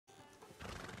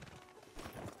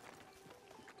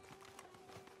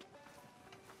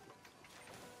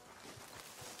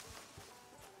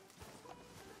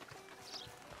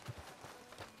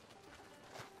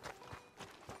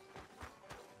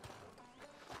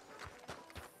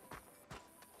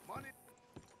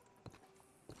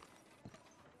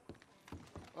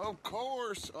Of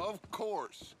course, of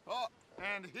course. Oh,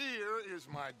 and here is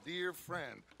my dear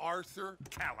friend, Arthur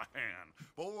Callahan.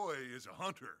 Boy is a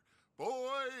hunter.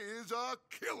 Boy is a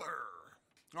killer.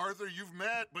 Arthur, you've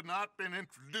met but not been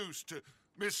introduced to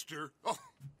Mr. Oh,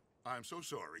 I'm so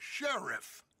sorry,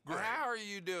 Sheriff Gray. How are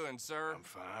you doing, sir? I'm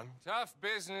fine. Tough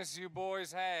business you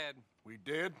boys had. We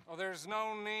did? Oh, there's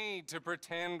no need to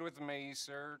pretend with me,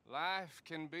 sir. Life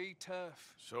can be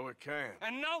tough. So it can.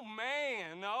 And no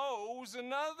man owes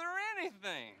another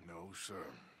anything. No, sir.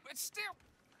 But still,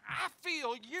 I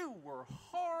feel you were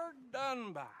hard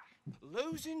done by.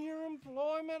 Losing your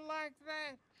employment like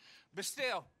that. But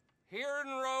still, here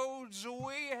in Rhodes,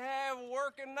 we have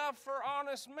work enough for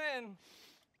honest men.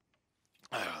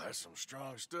 Ah, that's some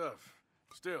strong stuff.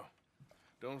 Still,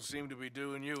 don't seem to be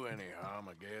doing you any harm,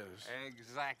 I guess.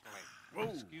 Exactly.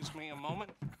 Whoa. Excuse me a moment.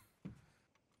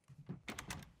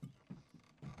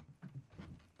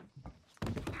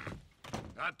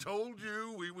 I told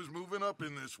you we was moving up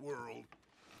in this world.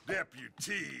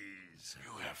 Deputies.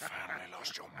 You have finally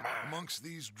lost your mind. Amongst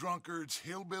these drunkards,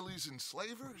 hillbillies, and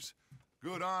slavers?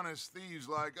 Good, honest thieves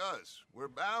like us. We're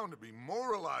bound to be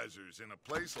moralizers in a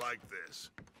place like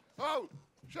this. Oh,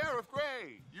 Sheriff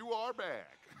Gray, you are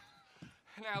back.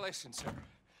 Now listen, sir.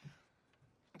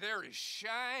 There is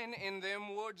shine in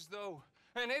them woods, though,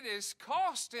 and it is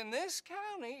costing this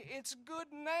county its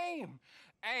good name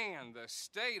and the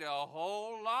state a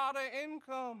whole lot of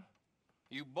income.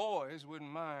 You boys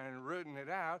wouldn't mind rooting it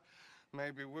out.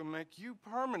 Maybe we'll make you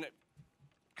permanent.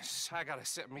 I gotta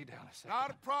sit me down a second.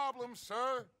 Not a problem,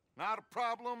 sir. Not a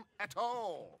problem at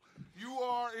all. You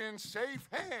are in safe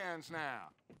hands now.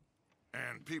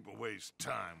 And people waste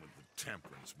time with the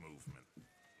temperance movement.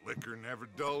 Liquor never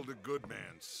dulled a good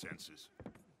man's senses.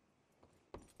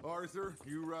 Arthur,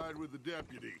 you ride with the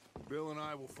deputy. Bill and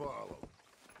I will follow.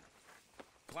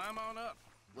 Climb on up.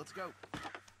 Let's go.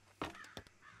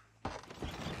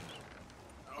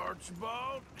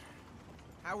 Archibald?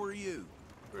 How are you?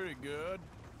 Pretty good.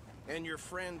 And your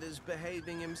friend is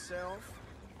behaving himself?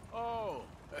 Oh,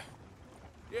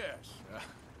 yes.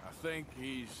 I think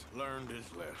he's learned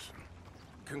his lesson.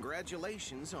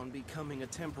 Congratulations on becoming a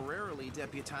temporarily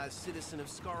deputized citizen of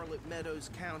Scarlet Meadows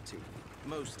County.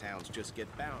 Most towns just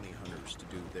get bounty hunters to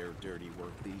do their dirty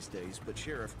work these days, but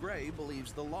Sheriff Gray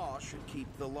believes the law should keep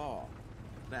the law.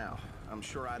 Now, I'm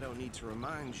sure I don't need to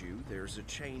remind you there's a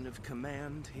chain of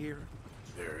command here.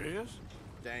 There is?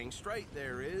 Dang straight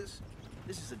there is.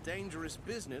 This is a dangerous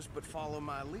business, but follow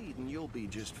my lead and you'll be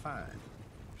just fine.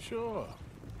 Sure.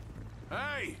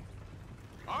 Hey!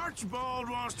 Archibald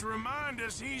wants to remind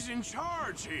us he's in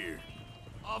charge here.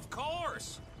 Of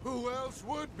course. Who else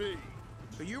would be?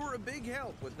 You were a big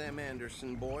help with them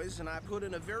Anderson boys, and I put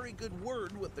in a very good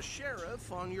word with the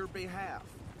sheriff on your behalf.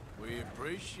 We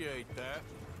appreciate that.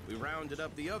 We rounded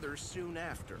up the others soon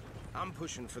after. I'm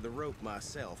pushing for the rope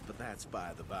myself, but that's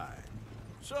by the by.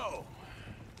 So,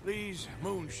 these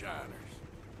moonshiners.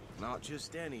 Not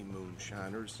just any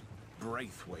moonshiners,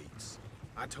 Braithwaites.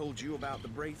 I told you about the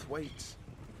Braithwaites.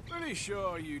 Pretty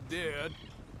sure you did.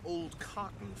 Old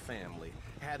Cotton family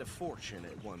had a fortune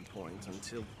at one point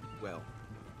until, well,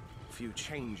 a few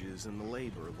changes in the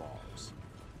labor laws.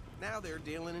 Now they're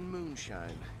dealing in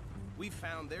moonshine. We've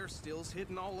found their stills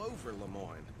hidden all over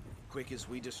Lemoyne. Quick as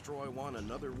we destroy one,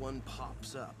 another one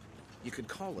pops up. You could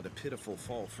call it a pitiful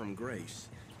fall from grace,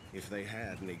 if they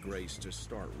had any grace to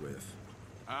start with.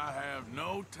 I have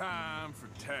no time for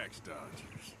tax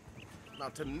dodgers.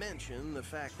 Not to mention the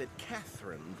fact that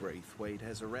Catherine Braithwaite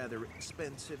has a rather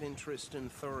expensive interest in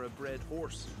thoroughbred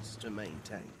horses to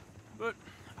maintain. But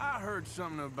I heard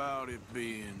something about it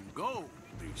being gold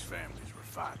these families were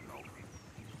fighting over.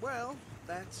 Well,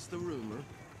 that's the rumor.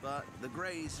 But the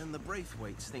Grays and the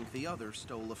Braithwaites think the other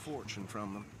stole a fortune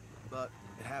from them. But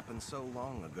it happened so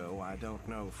long ago, I don't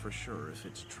know for sure if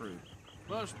it's true.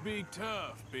 Must be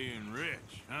tough being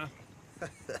rich, huh?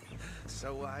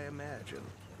 So I imagine.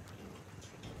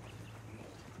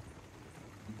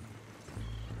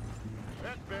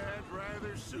 That badge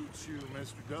rather suits you,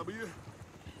 Mr. W.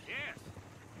 Yes.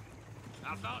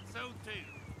 I thought so, too.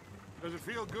 Does it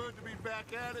feel good to be back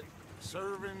at it?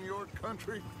 Serving your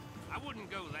country? I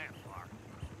wouldn't go that far.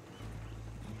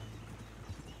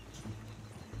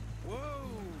 Whoa!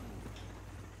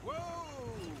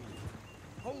 Whoa!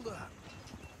 Hold up.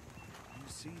 You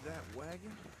see that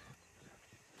wagon?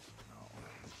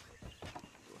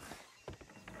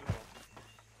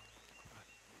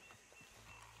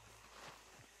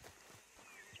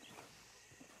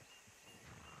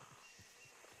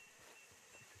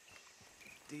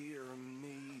 Dear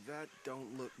me, that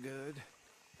don't look good.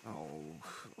 Oh.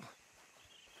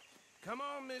 Come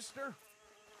on, mister.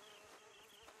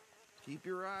 Keep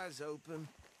your eyes open.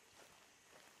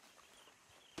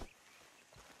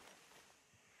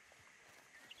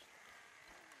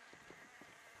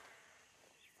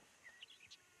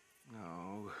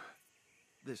 No,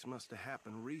 this must have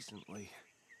happened recently.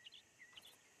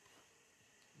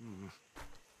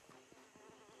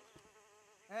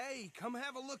 Hey, come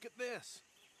have a look at this.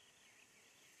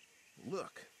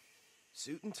 Look,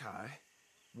 suit and tie,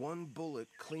 one bullet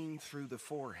clean through the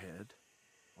forehead.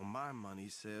 Well, my money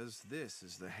says this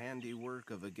is the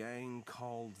handiwork of a gang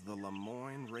called the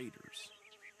Lemoyne Raiders.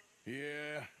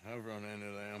 Yeah, I've run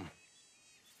into them.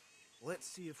 Let's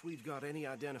see if we've got any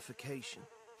identification.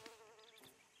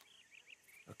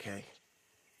 Okay,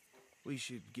 we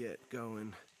should get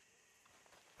going.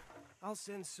 I'll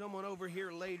send someone over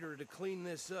here later to clean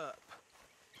this up.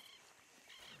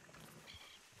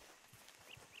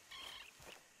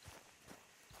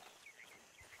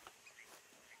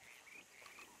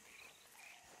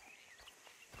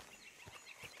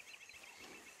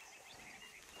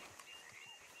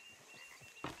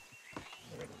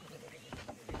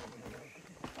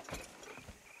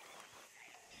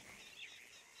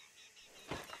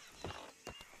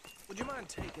 Would you mind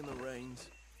taking the reins?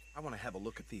 I want to have a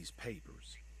look at these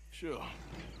papers. Sure.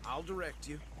 I'll direct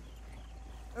you.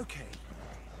 Okay.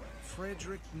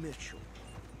 Frederick Mitchell,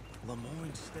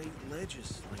 Lemoyne State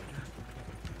Legislator.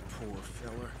 Poor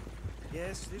feller.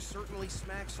 Yes, this certainly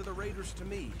smacks of the Raiders to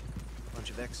me. Bunch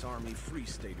of ex-Army Free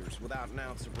Staters without an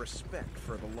ounce of respect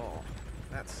for the law.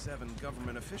 That's 7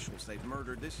 government officials they've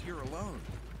murdered this year alone.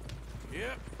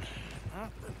 Yep.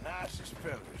 Not the nicest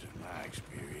fellas in my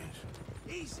experience.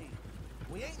 Easy.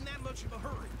 We ain't in that much of a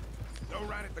hurry. Go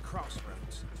right at the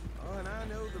crossroads. Oh, and I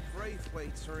know the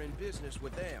Braithwaites are in business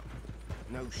with them.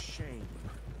 No shame.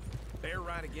 They're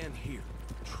right again here.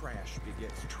 Trash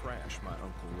begets trash, my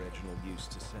Uncle Reginald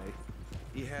used to say.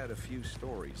 He had a few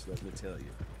stories, let me tell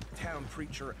you. Town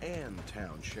preacher and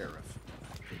town sheriff.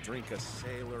 He'd drink a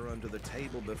sailor under the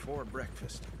table before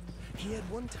breakfast. He had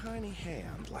one tiny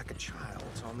hand, like a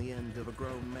child's, on the end of a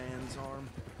grown man's arm.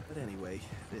 But anyway,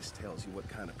 this tells you what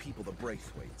kind of people the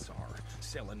Braithwaites are,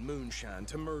 selling moonshine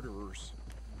to murderers.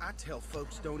 I tell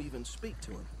folks don't even speak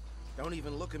to him. Don't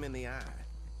even look him in the eye.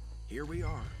 Here we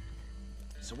are.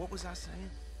 So what was I saying?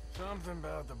 Something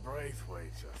about the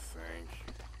Braithwaites, I think.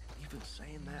 Even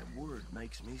saying that word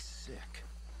makes me sick.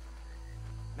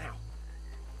 Now,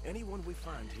 anyone we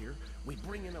find here, we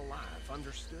bring in alive,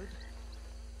 understood?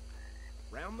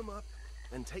 Round them up,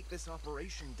 and take this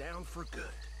operation down for good.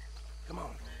 Come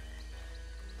on.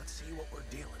 Let's see what we're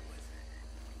dealing with.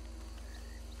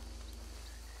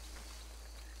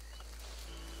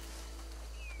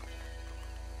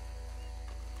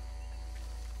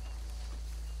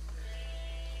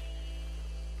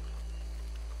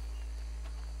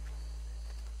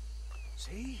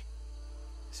 See?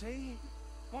 See?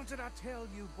 What did I tell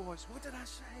you, boys? What did I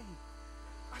say?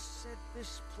 I said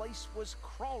this place was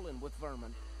crawling with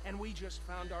vermin, and we just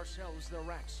found ourselves the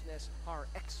rat's nest par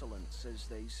excellence, as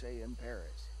they say in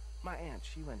Paris. My aunt,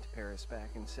 she went to Paris back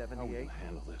in '78. How are we gonna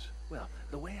handle this? Well,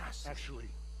 the way I see Actually,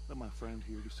 let my friend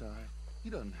here decide. He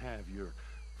doesn't have your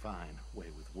fine way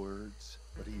with words,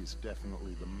 but he's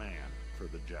definitely the man for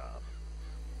the job.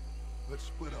 Let's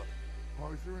split up.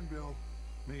 Arthur and Bill,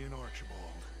 me and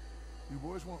Archibald. You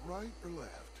boys want right or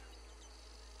left?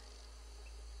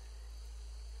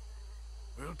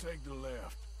 We'll take the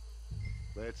left.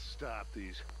 Let's stop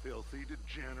these filthy,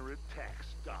 degenerate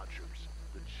tax dodgers.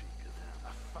 The cheek of them.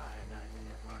 A fine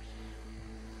idea, Marcy.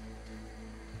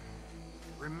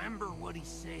 Remember what he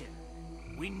said.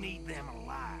 We need them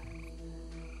alive.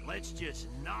 Let's just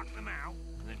knock them out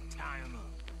and then tie them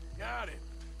up. Got it,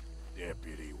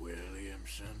 Deputy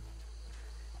Williamson.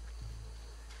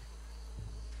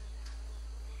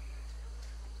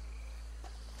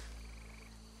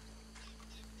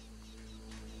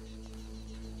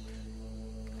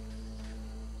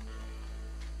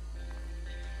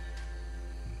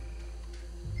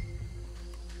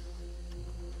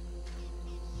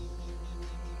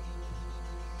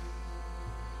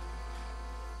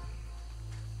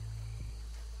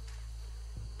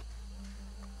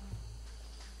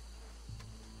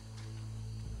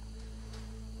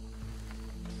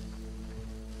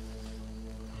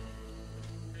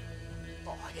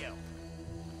 Oh, hell.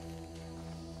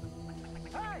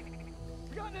 Hey!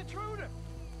 You got an intruder!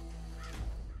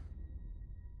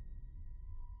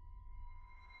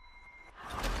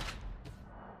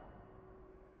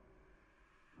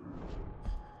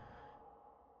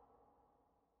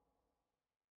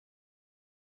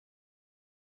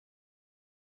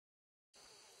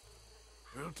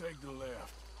 We'll take the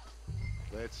left.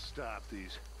 Let's stop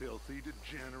these filthy,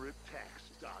 degenerate tax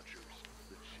dodgers.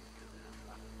 The cheek of them,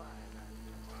 I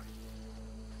find.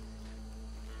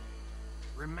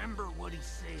 Remember what he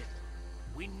said.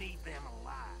 We need them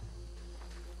alive.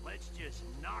 Let's just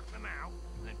knock them out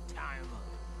and then tie them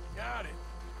up. Got it,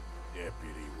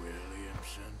 Deputy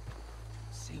Williamson.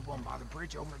 See one by the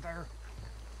bridge over there?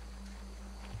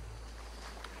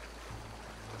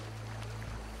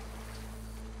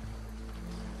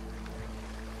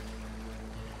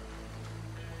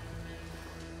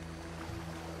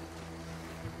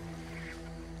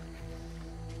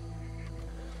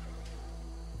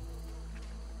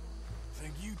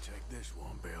 Think you take this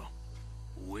one, Bill.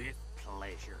 With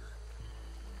pleasure.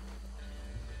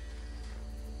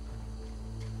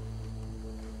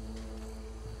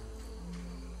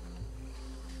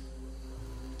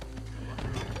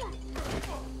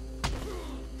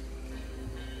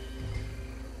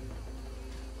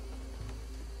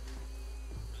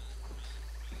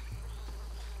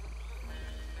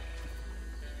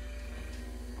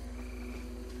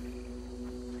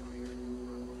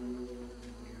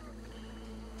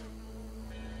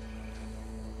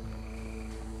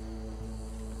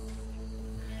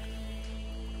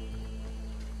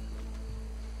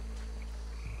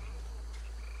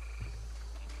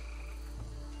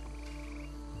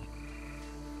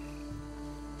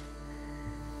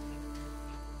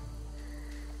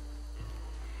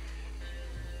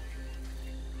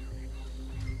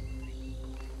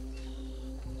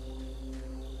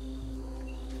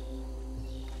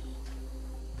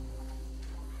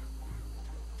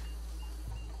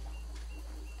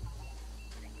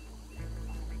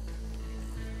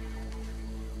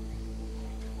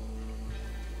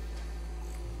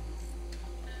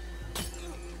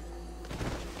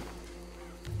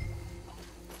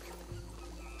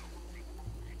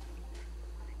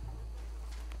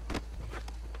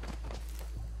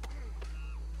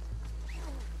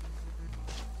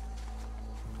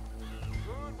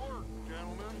 Good work,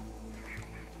 gentlemen.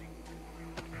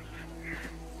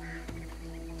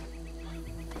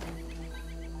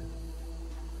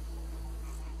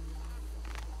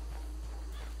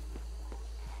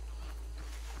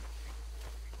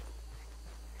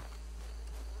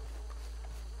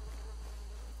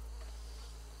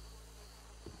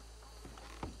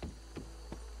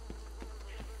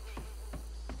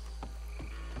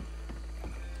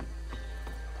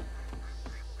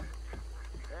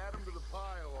 Add 'em to the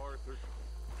pile, Arthur.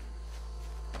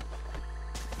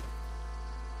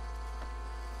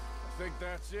 I think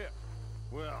that's it.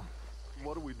 Well,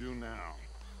 what do we do now?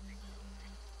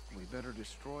 We better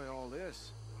destroy all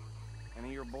this. Any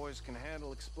of your boys can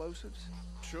handle explosives?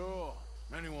 Sure.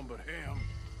 Anyone but him.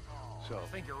 So,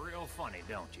 Think you're real funny,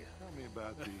 don't you? tell me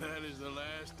about the... That is the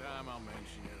last time I'll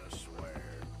mention it, I swear.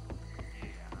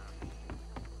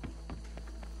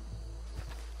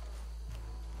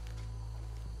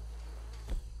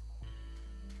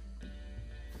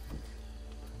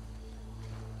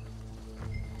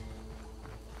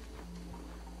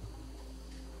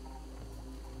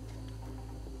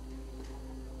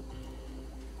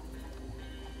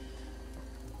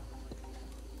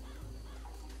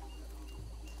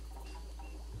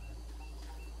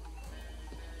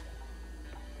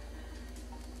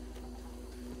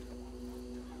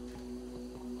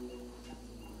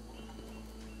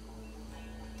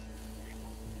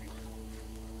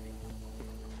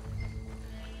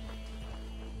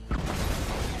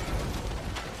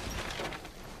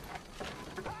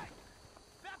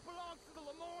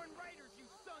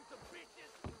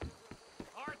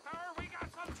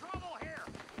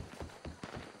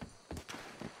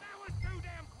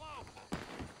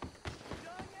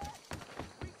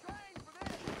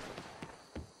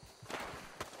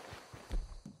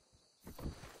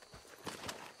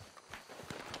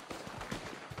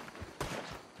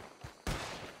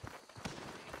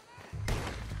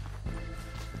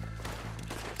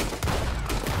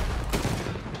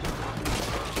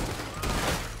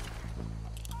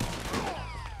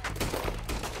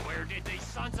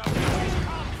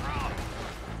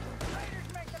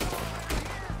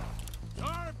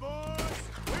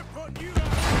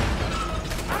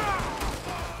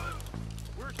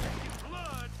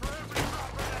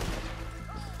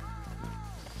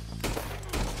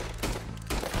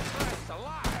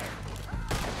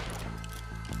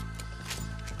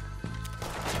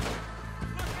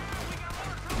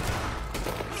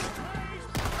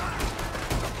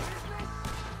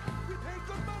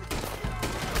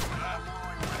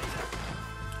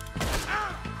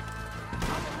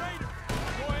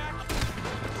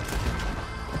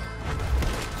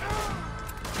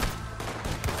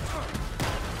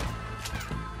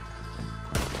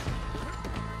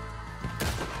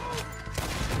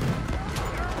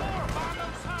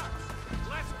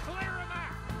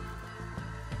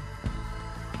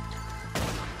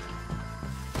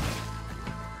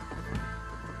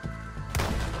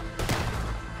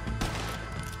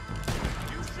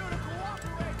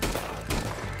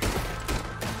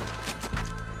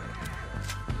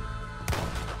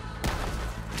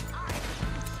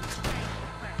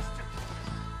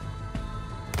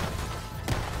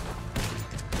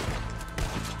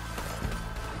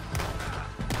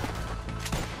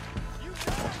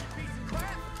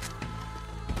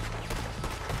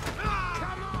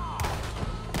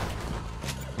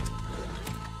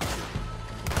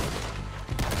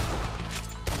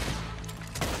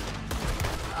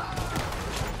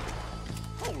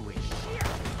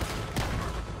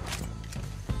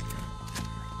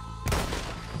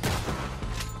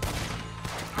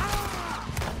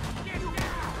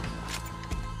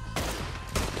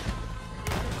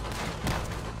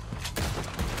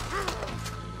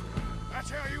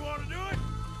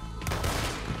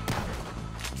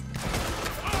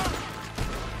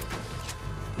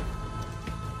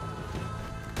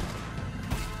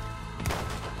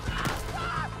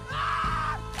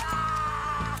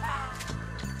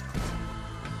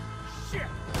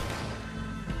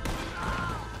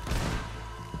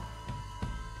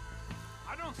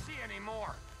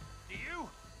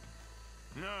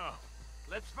 No,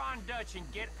 Let's find Dutch and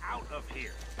get out of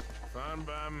here. fine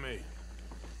by me.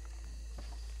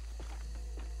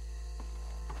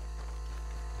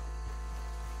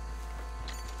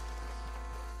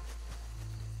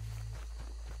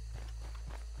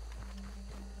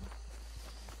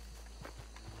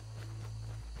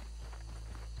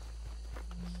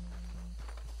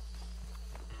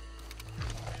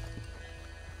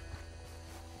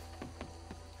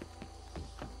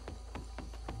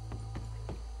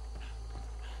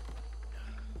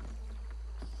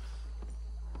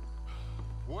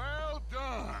 Well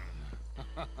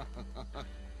done.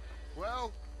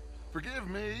 Well, forgive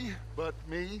me, but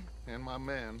me and my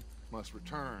men must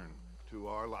return to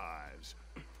our lives.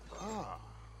 Ah,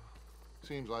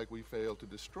 seems like we failed to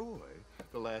destroy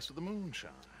the last of the moonshine.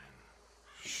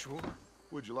 Sure.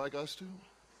 Would you like us to?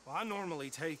 Well, I normally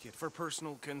take it for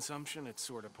personal consumption. It's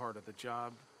sort of part of the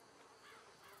job.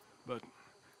 But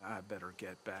I better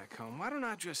get back home. Why don't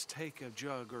I just take a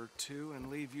jug or two and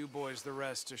leave you boys the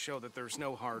rest to show that there's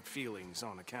no hard feelings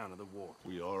on account of the war?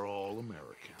 We are all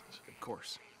Americans. Of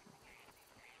course.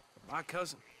 My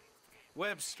cousin,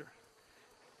 Webster,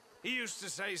 he used to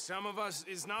say some of us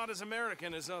is not as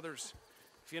American as others,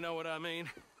 if you know what I mean.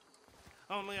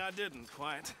 Only I didn't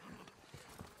quite.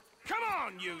 Come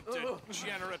on, you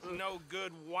degenerate,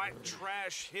 no-good, white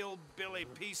trash, hillbilly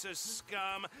piece of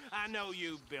scum. I know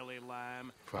you, Billy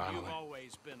Lime. Finally. You've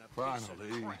always been a piece of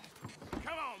Finally. crap.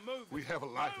 Come on, move it. We have a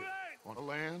life Move it! on a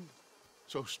land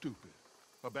so stupid,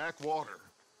 a backwater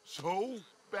so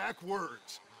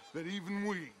backwards that even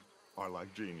we are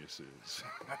like geniuses.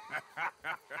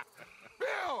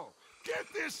 Bill, get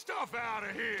this stuff out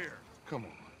of here. Come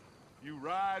on, you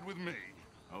ride with me.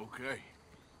 Okay.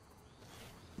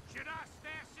 Should I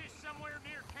stash this somewhere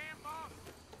near camp, boss?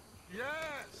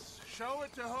 Yes, show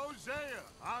it to Hosea.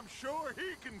 I'm sure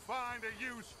he can find a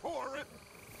use for it.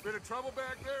 Bit of trouble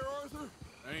back there, Arthur?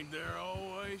 Ain't there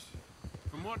always?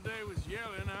 From what they was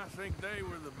yelling, I think they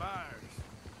were the buyers.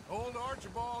 Old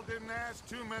Archibald didn't ask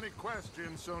too many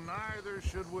questions, so neither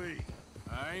should we.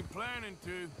 I ain't planning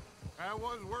to. That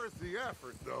was worth the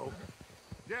effort, though.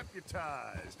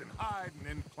 Deputized and hiding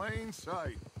in plain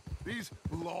sight. These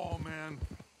lawmen,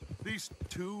 these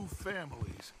two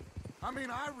families. I mean,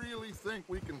 I really think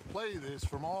we can play this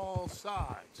from all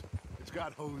sides. It's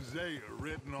got Hosea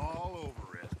written all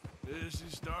over it. This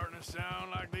is starting to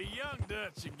sound like the young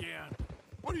Dutch again.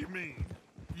 What do you mean,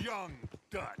 young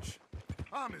Dutch?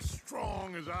 I'm as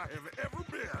strong as I have ever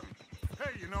been.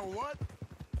 Hey, you know what?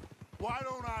 Why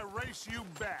don't I race you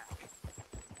back?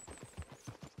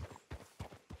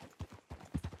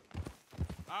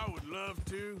 I would love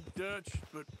to, Dutch,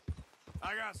 but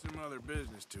I got some other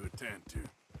business to attend to.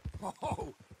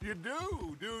 Oh, you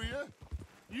do you?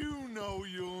 You know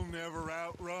you'll never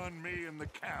outrun me and the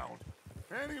Count.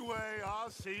 Anyway, I'll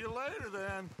see you later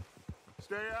then.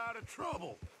 Stay out of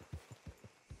trouble.